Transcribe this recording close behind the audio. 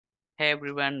Hey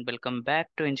everyone, welcome back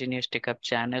to Engineers Tech Up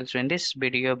channel. So in this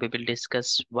video, we will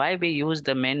discuss why we use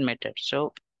the main method.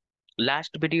 So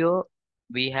last video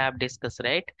we have discussed,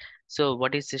 right? So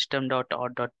what is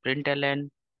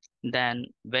system.out.println? Then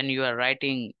when you are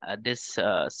writing this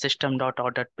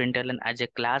system.out.println as a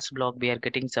class block, we are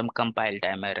getting some compile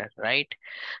time error, right?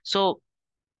 So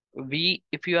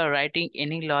if you are writing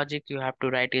any logic, you have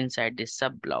to write inside this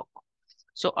sub block.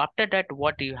 So after that,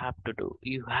 what you have to do?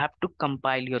 You have to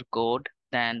compile your code,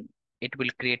 then it will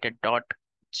create a dot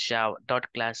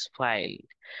class file.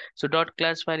 So dot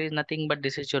class file is nothing but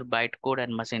this is your bytecode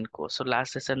and machine code. So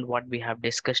last session, what we have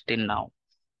discussed till now.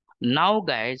 Now,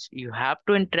 guys, you have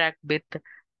to interact with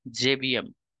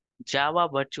JVM, Java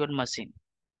Virtual Machine.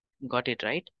 Got it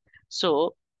right?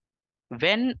 So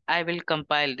when I will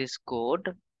compile this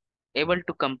code, able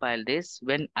to compile this,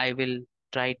 when I will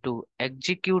try to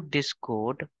execute this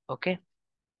code, okay,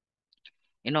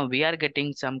 we are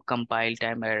getting some compile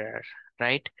time error,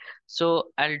 right?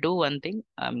 So I'll do one thing.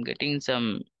 I'm getting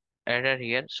some error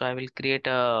here, so I will create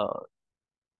a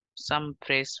some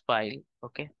phrase file.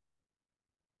 Okay,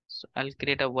 so I'll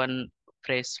create a one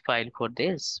phrase file for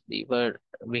this. We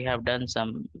have done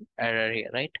some error here,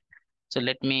 right? So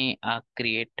let me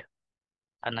create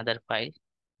another file.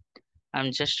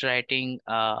 I'm just writing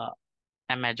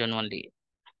Amazon only.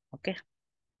 Okay,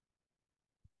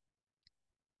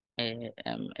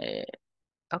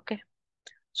 okay.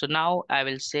 So now I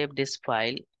will save this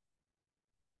file.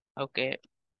 Okay,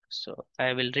 so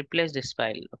I will replace this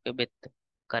file, okay, with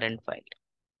current file.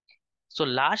 So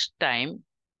last time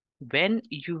when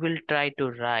you will try to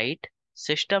write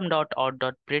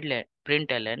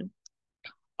system.out.println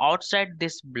outside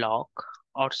this block,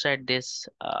 outside this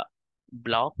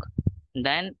block,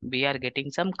 then we are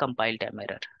getting some compile time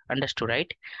error. Understood,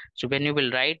 right? So when you will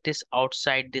write this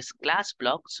outside this class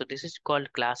block, so this is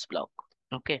called class block.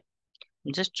 Okay,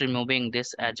 I'm just removing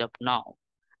this as of now.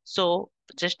 So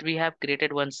just we have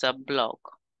created one sub block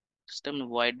system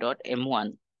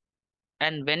void.m1,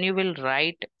 and when you will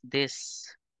write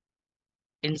this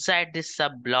inside this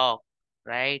sub block,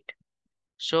 right?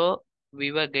 So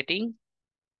we were getting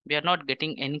we are not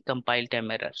getting any compile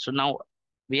time error. So now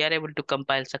we are able to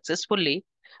compile successfully,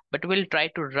 but we'll try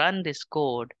to run this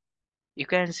code. You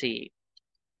can see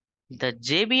the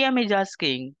JVM is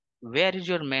asking where is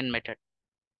your main method.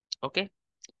 Okay,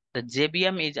 the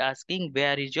JVM is asking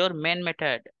where is your main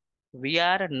method. We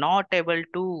are not able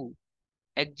to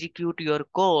execute your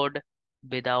code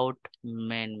without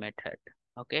main method.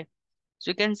 Okay,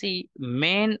 so you can see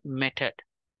main method.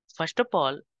 First of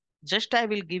all, just I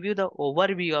will give you the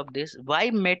overview of this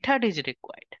why method is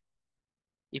required.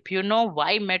 If you know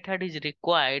why method is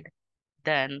required,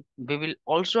 then we will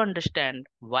also understand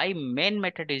why main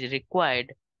method is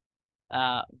required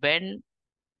when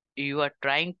you are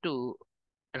trying to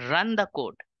run the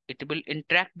code. It will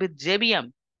interact with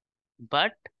JVM.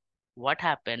 But what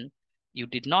happened? You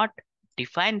did not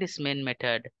define this main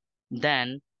method.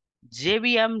 Then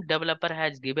JVM developer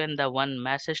has given the one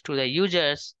message to the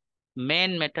users,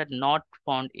 main method not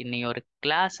found in your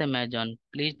class Amazon.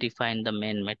 Please define the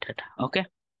main method. Okay.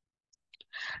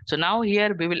 So now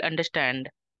here we will understand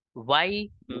why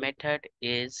method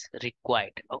is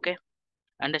required. Okay.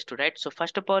 Understood, right? So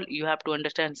first of all, you have to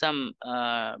understand some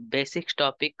basics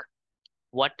topic.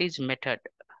 What is method?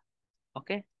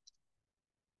 Okay.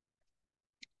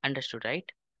 Understood,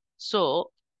 right?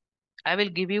 So I will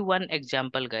give you one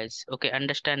example, guys. Okay,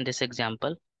 understand this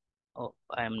example. Oh,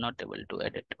 I am not able to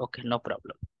edit. Okay, no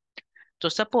problem. So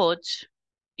suppose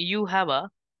you have a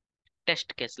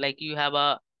test case, like you have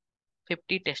a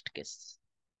 50 test case.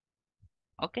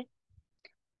 Okay,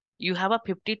 you have a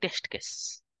 50 test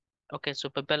case. Okay, so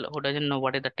people who doesn't know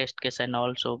what is the test case, and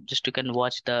also just you can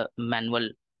watch the manual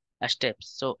steps.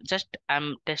 So just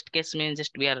test case means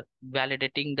just we are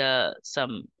validating the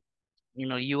some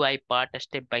UI part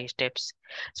step by steps.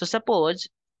 So suppose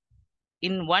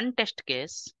in one test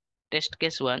case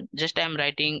one, just I'm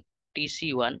writing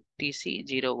TC1,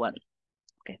 TC01.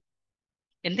 Okay.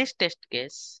 In this test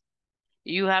case,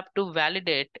 you have to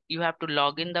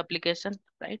log in the application,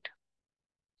 right?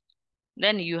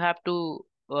 Then you have to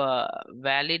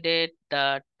validate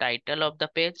the title of the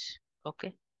page.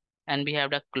 Okay. And we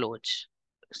have the close.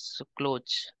 So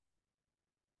close.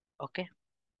 Okay.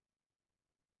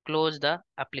 Close the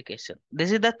application.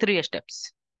 This is the three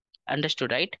steps.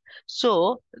 Understood, right?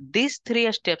 So these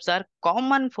three steps are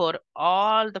common for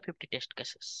all the 50 test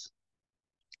cases.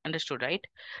 Understood, right?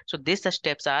 So these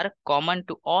steps are common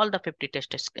to all the 50 test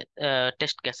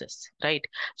cases, right?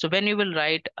 So when you will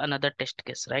write another test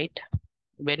case, right?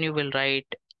 When you will write,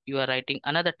 you are writing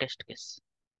another test case.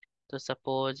 So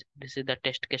suppose this is the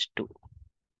test case 2.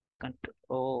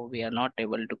 Oh, we are not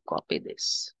able to copy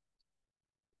this.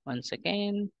 Once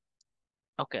again.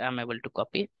 Okay, I'm able to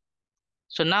copy.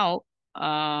 So now,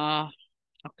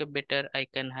 okay, better I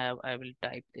will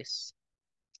type this.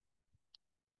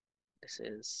 This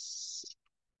is,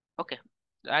 okay.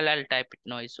 I'll type it,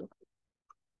 no issue.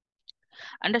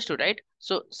 Understood, right?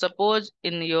 So suppose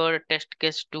in your test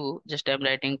case 2, just I'm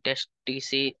writing test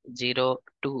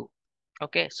TC02.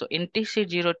 Okay, so in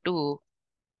TC02,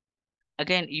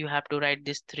 again, you have to write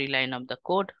this 3 line of the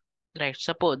code, right?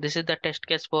 Suppose this is the test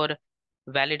case for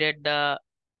validate the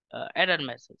error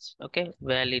message. Okay,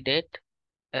 validate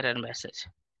error message.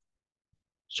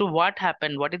 So what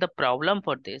happened? What is the problem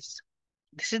for this?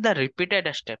 This is the repeated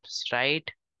steps, right?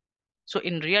 So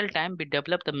in real time, we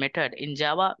develop the method. In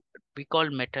Java, we call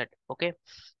method. Okay.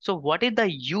 So what is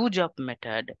the use of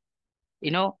method?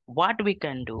 What we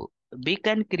can do? We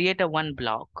can create a one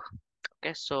block.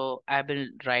 Okay. So I will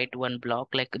write one block,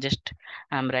 like just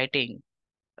I'm writing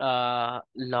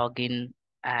login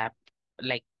app,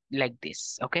 like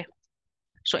this. Okay.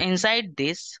 So inside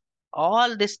this,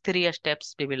 all these 3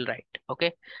 steps we will write.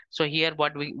 Okay. So here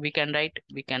what we can write?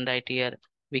 We can write here.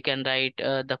 We can write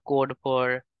the code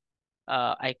for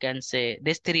I can say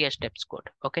this 3 steps code.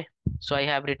 Okay. So I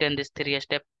have written this 3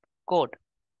 step code.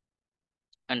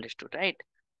 Understood, right?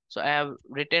 So I have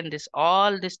written this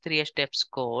all this 3 steps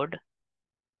code.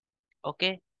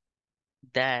 Okay.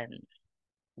 Then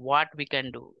what we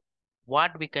can do?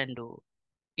 What we can do?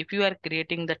 If you are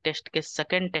creating the test case,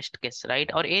 second test case, right?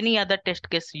 Or any other test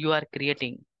case you are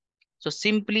creating. So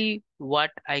simply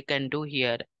what I can do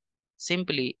here,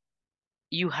 simply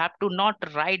you have to not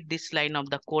write this line of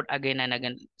the code again and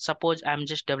again. Suppose I'm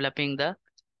just developing the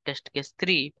test case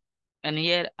 3 and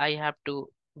here I have to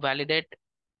validate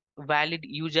valid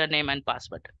username and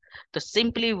password. So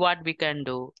simply what we can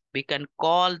do, we can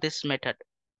call this method.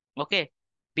 Okay.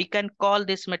 We can call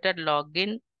this method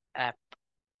login app.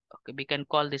 Okay. We can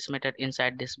call this method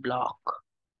inside this block.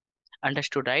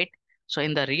 Understood, right? So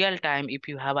in the real time, if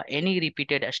you have any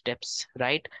repeated steps,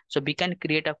 right? So we can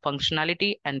create a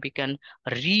functionality and we can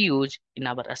reuse in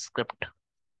our script,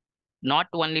 not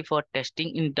only for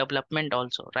testing, in development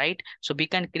also, right? So we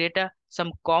can create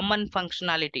some common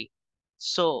functionality.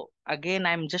 So again,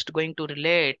 I'm just going to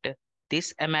relate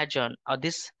this Amazon or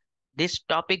this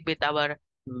topic with our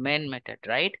main method,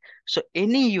 right? So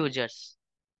any users,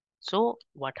 so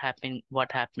what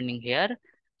happening here?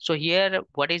 So here,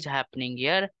 what is happening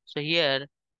here? So here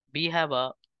we have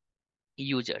a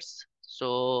users.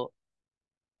 So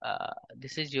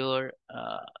this is your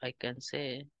I can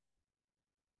say,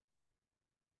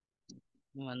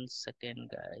 one second,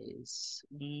 guys.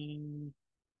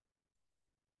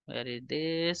 Where is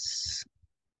this?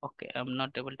 Okay, I'm not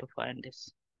able to find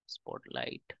this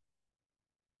spotlight.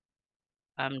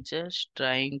 I'm just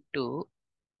trying to.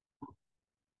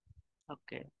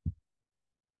 Okay,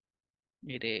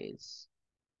 it is.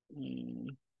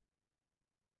 Mm,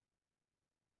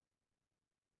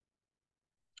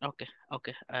 okay,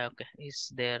 okay.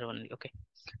 Is there only? Okay.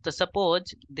 So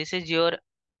suppose this is your,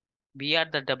 we are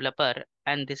the developer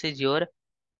and this is your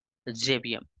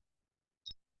JVM.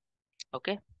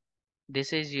 Okay,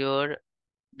 this is your,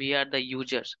 we are the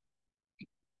users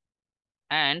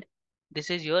and this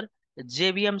is your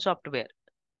JVM software.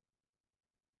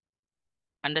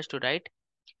 Understood, right?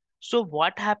 So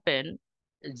what happened?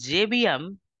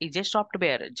 JVM is a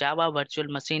software. Java Virtual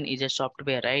Machine is a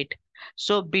software, right?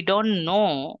 So we don't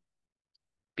know,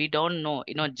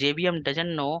 JVM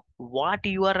doesn't know what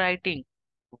you are writing.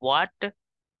 What,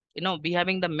 we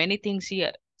having the many things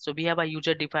here. So we have a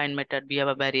user defined method, we have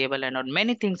a variable and on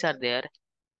many things are there.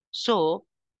 So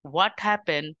what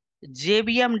happened?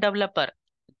 JVM developer,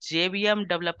 JVM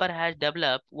developer has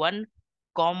developed one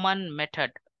common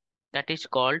method that is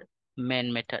called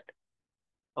main method.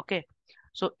 Okay.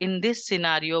 So in this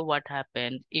scenario, what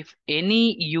happened? If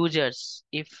any users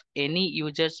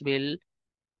will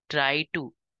try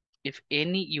to, if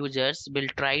any users will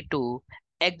try to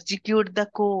execute the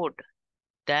code,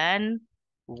 then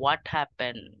what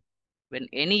happen? When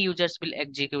any users will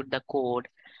execute the code,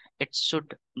 it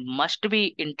should must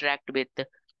be interact with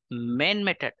main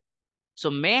method. So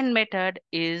main method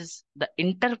is the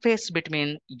interface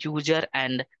between user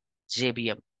and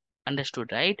JVM.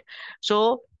 Understood, right?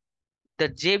 So the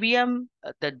JVM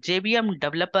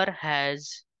developer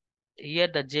has, here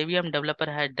the JVM developer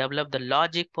has developed the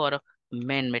logic for a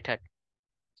main method.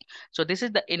 So this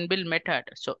is the inbuilt method.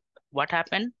 So what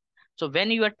happened? So when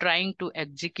you are trying to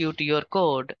execute your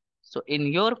code, so in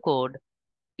your code,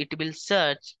 it will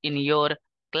search in your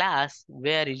class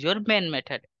where is your main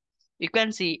method. You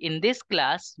can see in this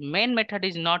class, main method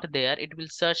is not there. It will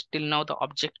search till now the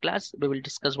object class. We will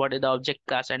discuss what is the object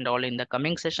class and all in the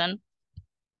coming session.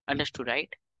 Understood, right?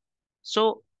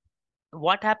 So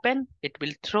what happened? It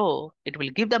will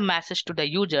give the message to the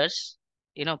users,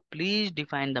 please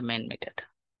define the main method.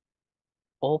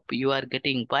 Hope you are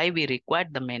getting why we require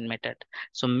the main method.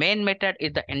 So main method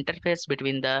is the interface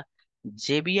between the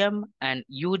JVM and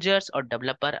users or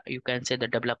developer. You can say the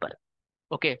developer.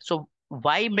 Okay, so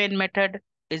why main method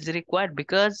is required?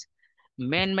 Because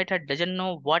main method doesn't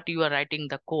know what you are writing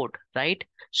the code, right?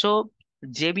 So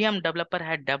JVM developer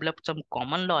had developed some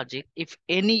common logic. If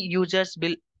any users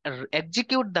will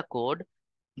execute the code,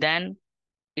 then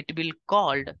it will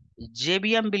called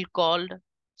JVM will called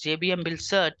JVM will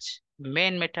search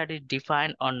main method is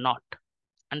defined or not.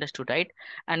 Understood, right?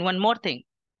 And one more thing,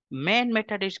 main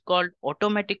method is called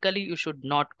automatically. You should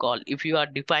not call if you are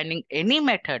defining any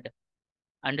method.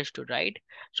 Understood, right?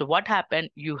 So what happened?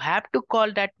 You have to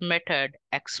call that method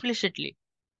explicitly.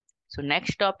 So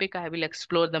next topic, I will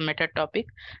explore the method topic.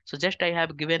 So just I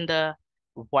have given the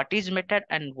what is method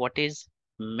and what is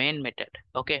main method.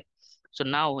 Okay. So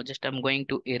now just I'm going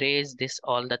to erase this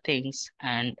all the things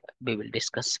and we will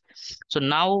discuss. So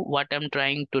now what I'm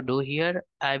trying to do here,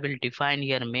 I will define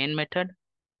here main method.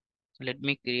 So let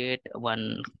me create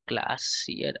one class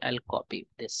here. I'll copy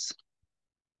this.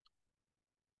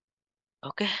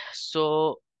 Okay.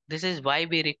 So this is why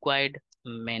we required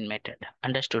main method.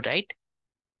 Understood, right?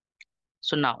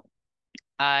 So now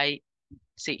I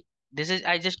see this is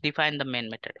I just defined the main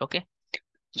method. Okay.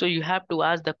 So you have to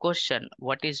ask the question,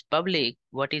 what is public,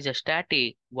 what is a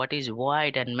static, what is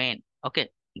void and main. Okay.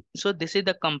 So this is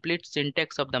the complete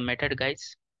syntax of the method,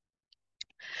 guys.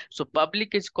 So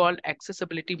public is called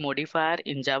accessibility modifier.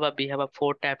 In Java, we have a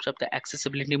four types of the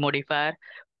accessibility modifier: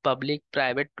 public,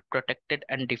 private, protected,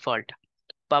 and default.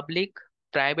 Public,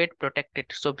 private, protected.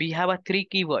 So we have a three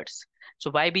keywords.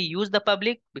 So why we use the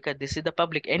public? Because this is the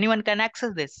public. Anyone can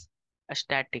access this. A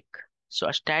static. So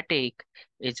a static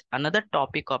is another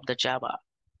topic of the Java.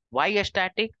 Why a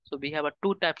static? So we have a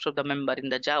two types of the member in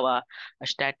the Java, a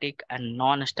static and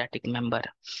non-static member.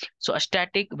 So a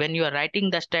static, when you are writing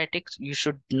the statics, you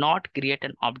should not create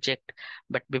an object,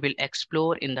 but we will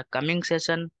explore in the coming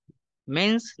session.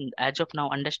 Means as of now,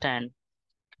 understand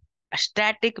a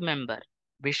static member.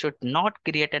 We should not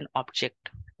create an object.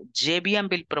 JVM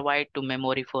will provide to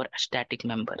memory for a static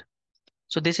member.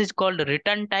 So this is called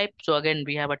return type. So again,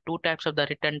 we have a two types of the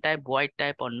return type, void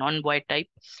type or non-void type.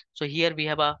 So here we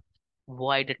have a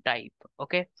void type.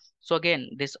 Okay. So again,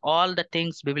 this all the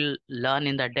things we will learn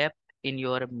in the depth in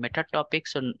your method topic.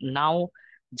 So now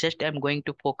just I'm going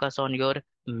to focus on your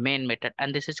main method,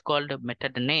 and this is called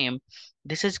method name.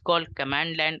 This is called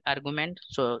command line argument.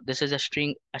 So this is a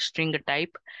string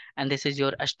type, and this is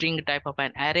your a string type of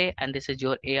an array, and this is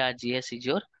your args is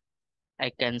your,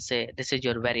 I can say, this is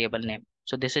your variable name.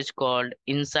 So this is called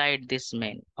inside this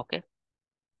main. Okay.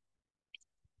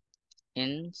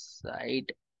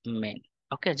 Inside main.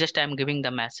 Okay. Just I'm giving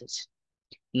the message.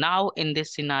 Now in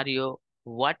this scenario,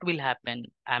 what will happen?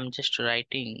 I'm just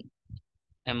writing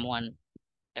M1.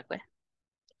 Okay.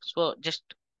 So just,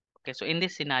 okay. So in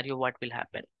this scenario, what will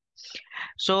happen?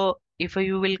 So if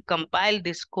you will compile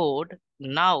this code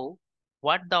now,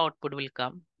 what the output will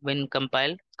come when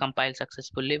compile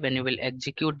successfully, when you will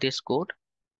execute this code,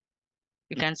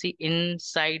 you can see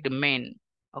inside main.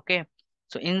 Okay,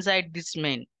 so inside this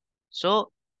main, so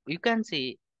you can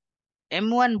see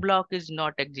m1 block is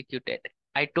not executed.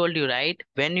 I told you, right?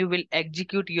 When you will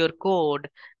execute your code,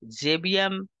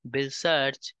 JVM will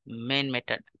search main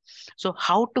method. So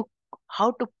how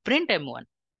to print m1?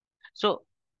 So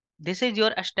this is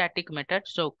your static method.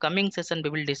 So coming session we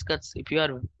will discuss. If you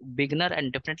are beginner,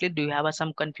 and definitely do you have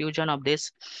some confusion of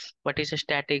this, what is a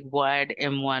static, void,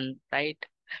 m1, right?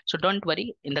 So don't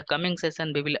worry, in the coming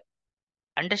session we will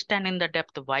understand in the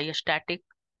depth why a static,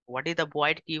 what is the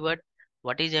void keyword,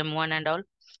 what is m1 and all.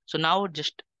 So now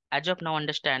just as of now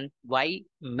understand why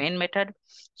main method.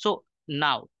 So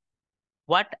now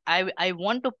what I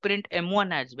want to print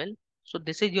m1 as well. So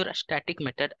this is your static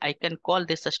method. I can call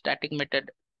this a static method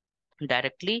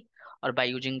directly or by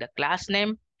using the class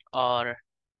name, or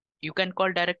you can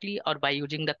call directly or by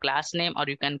using the class name, or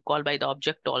you can call by the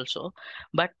object also.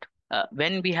 But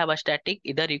when we have a static,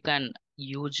 either you can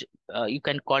use you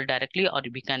can call directly, or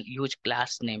we can use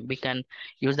class name. We can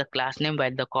use the class name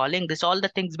while the calling. This all the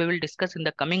things we will discuss in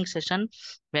the coming session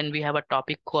when we have a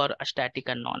topic for a static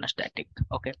and non-static.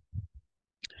 Okay.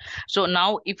 So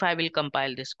now if I will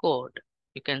compile this code,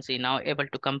 you can see now able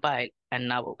to compile and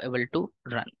now able to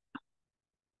run.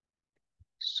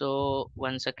 So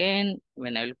once again,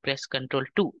 when I will press Control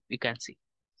 2, you can see.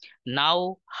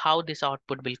 Now how this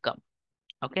output will come?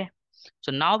 Okay,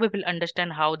 so now we will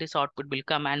understand how this output will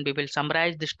come, and we will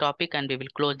summarize this topic and we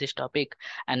will close this topic.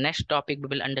 And next topic we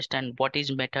will understand what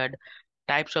is method,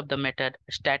 types of the method,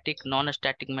 static,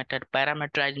 non-static method,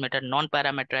 parameterized method,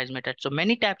 non-parameterized method. So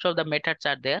many types of the methods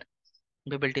are there.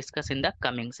 We will discuss in the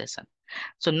coming session.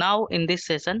 So now in this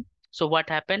session, so what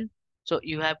happened? So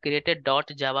you have created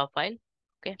 .java file.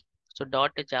 Okay, so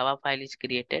 .java file is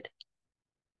created.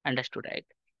 Understood, right?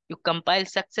 You compile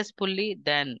successfully,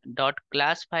 then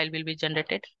 .class file will be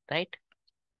generated, right?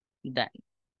 Then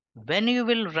when you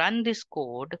will run this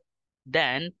code,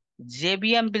 then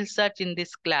JVM will search in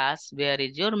this class where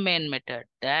is your main method.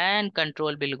 Then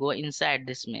control will go inside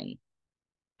this main.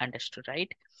 Understood,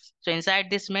 right? So inside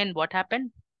this main, what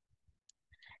happened?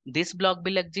 This block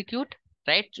will execute,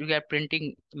 right? We are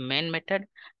printing main method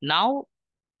now,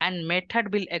 and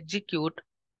method will execute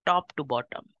top to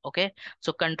bottom. Okay,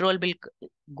 so control will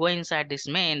go inside this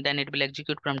main, then it will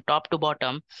execute from top to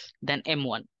bottom, then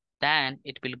M1, then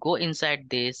it will go inside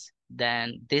this,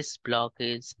 then this block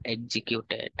is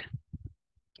executed.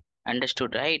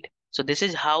 Understood, right? So this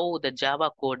is how the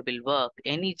Java code will work,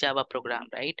 any Java program,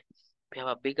 right? We have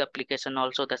a big application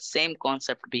also, the same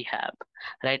concept we have,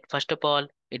 right? First of all,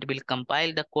 it will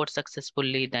compile the code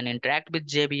successfully, then interact with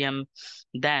JVM,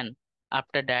 then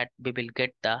after that we will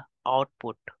get the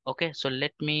output. Okay, so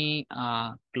let me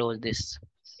close this.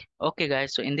 Okay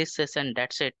guys, so in this session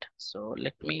that's it. So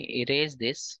let me erase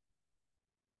this.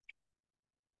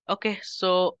 Okay,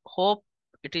 so hope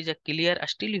it is a clear.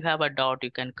 Still you have a doubt,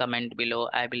 you can comment below,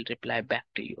 I will reply back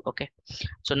to you. Okay,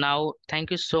 so now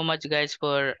thank you so much guys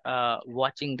for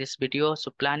watching this video.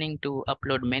 So planning to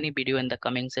upload many video in the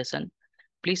coming session.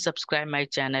 Please subscribe my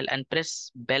channel and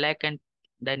press bell icon,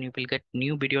 then you will get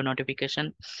new video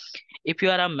notification. If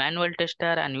you are a manual tester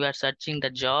and you are searching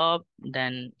the job,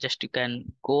 then just you can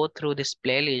go through this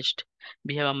playlist.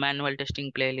 We have a manual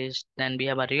testing playlist, then we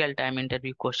have a real-time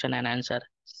interview question and answer.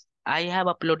 I have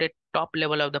uploaded top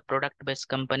level of the product based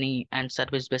company and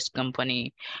service based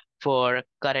company for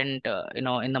current,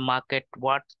 in the market,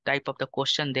 what type of the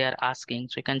question they are asking.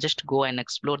 So you can just go and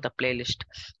explore the playlist,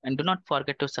 and do not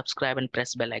forget to subscribe and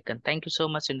press bell icon. Thank you so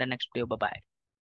much. In the next video, bye bye.